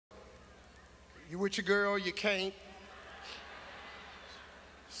You with your girl, you can't.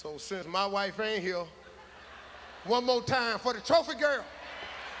 So since my wife ain't here, one more time for the trophy girl.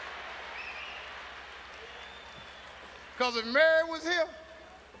 Because if Mary was here,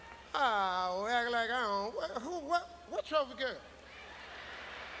 I would act like I don't. What trophy girl?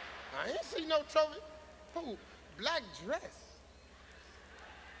 I ain't see no trophy. Who? Black dress.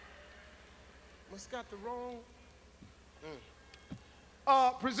 Must got the wrong.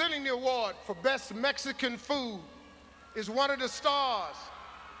 Presenting the award for Best Mexican Food is one of the stars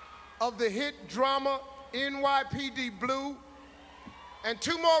of the hit drama NYPD Blue, and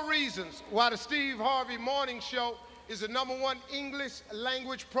two more reasons why the Steve Harvey Morning Show is the #1 English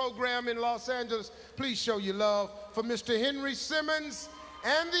language program in Los Angeles. Please show your love for Mr. Henry Simmons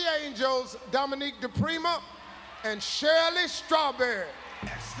and the Angels, Dominique DePrima and Shirley Strawberry.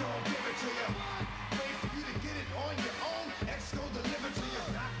 X gon' give it to you. Wait for you to get it on your own. X gon' deliver to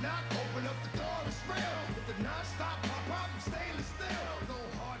you. Knock, knock, open up the door, it's real. With the non-stop pop-up from stainless steel. No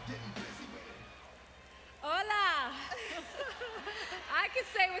hard getting busy with it. Hola! I can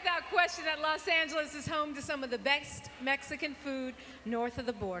say without question that Los Angeles is home to some of the best Mexican food north of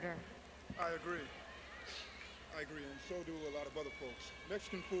the border. I agree. I agree, and so do a lot of other folks.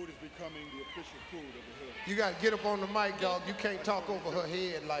 Mexican food is becoming the official food of the hood. You gotta get up on the mic, dog. You can't talk over her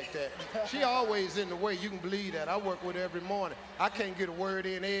head like that. She always in the way, you can believe that. I work with her every morning. I can't get a word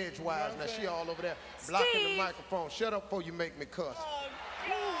in edgewise. Now she all over there blocking the microphone. Shut up before you make me cuss.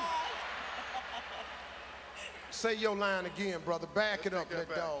 Say your line again, brother. Back it up, let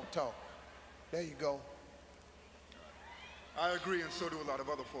dog talk. There you go. I agree, and so do a lot of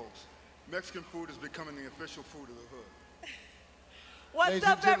other folks. Mexican food is becoming the official food of the hood. What's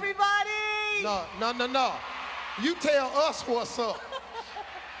up, everybody? No. You tell us what's up.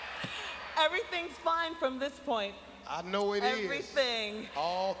 Everything's fine from this point. I know it is. Everything.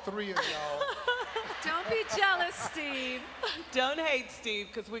 All three of y'all. Don't be jealous, Steve. Don't hate Steve,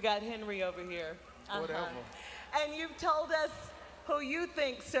 because we got Henry over here. Whatever. And you've told us who you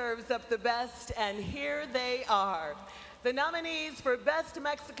think serves up the best, and here they are. The nominees for Best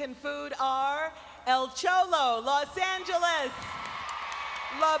Mexican Food are El Cholo, Los Angeles;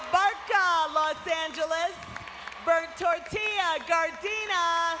 La Barca, Los Angeles; Burnt Tortilla,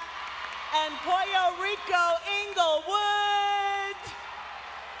 Gardena; and Pollo Rico, Inglewood.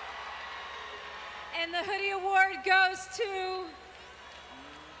 And the Hoodie Award goes to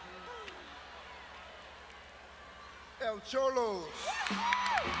El Cholos.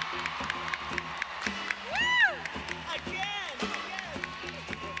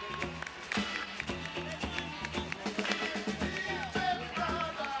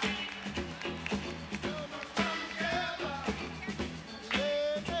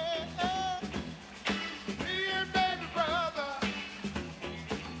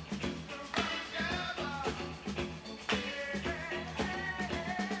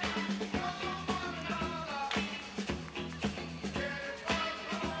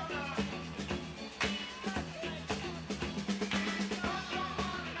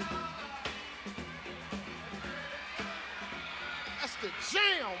 The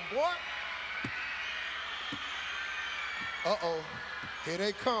jam, boy. Uh-oh, here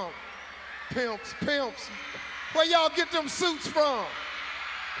they come. Pimps. Where y'all get them suits from?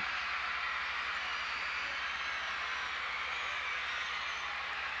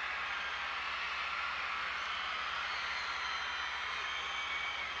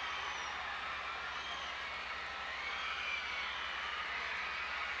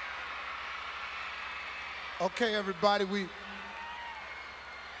 Okay, everybody, we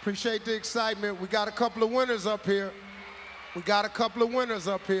appreciate the excitement. We got a couple of winners up here.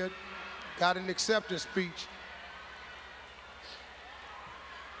 Got an acceptance speech.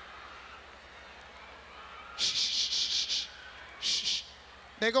 Shh.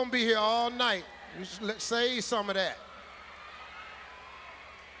 They're gonna be here all night. Let's say some of that.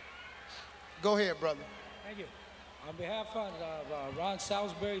 Go ahead, brother. Thank you. On behalf of Ron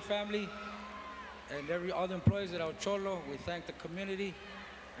Salisbury family and every other employees at El Cholo, we thank the community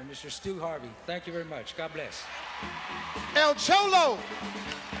and Mr. Stu Harvey. Thank you very much. God bless. El Cholo.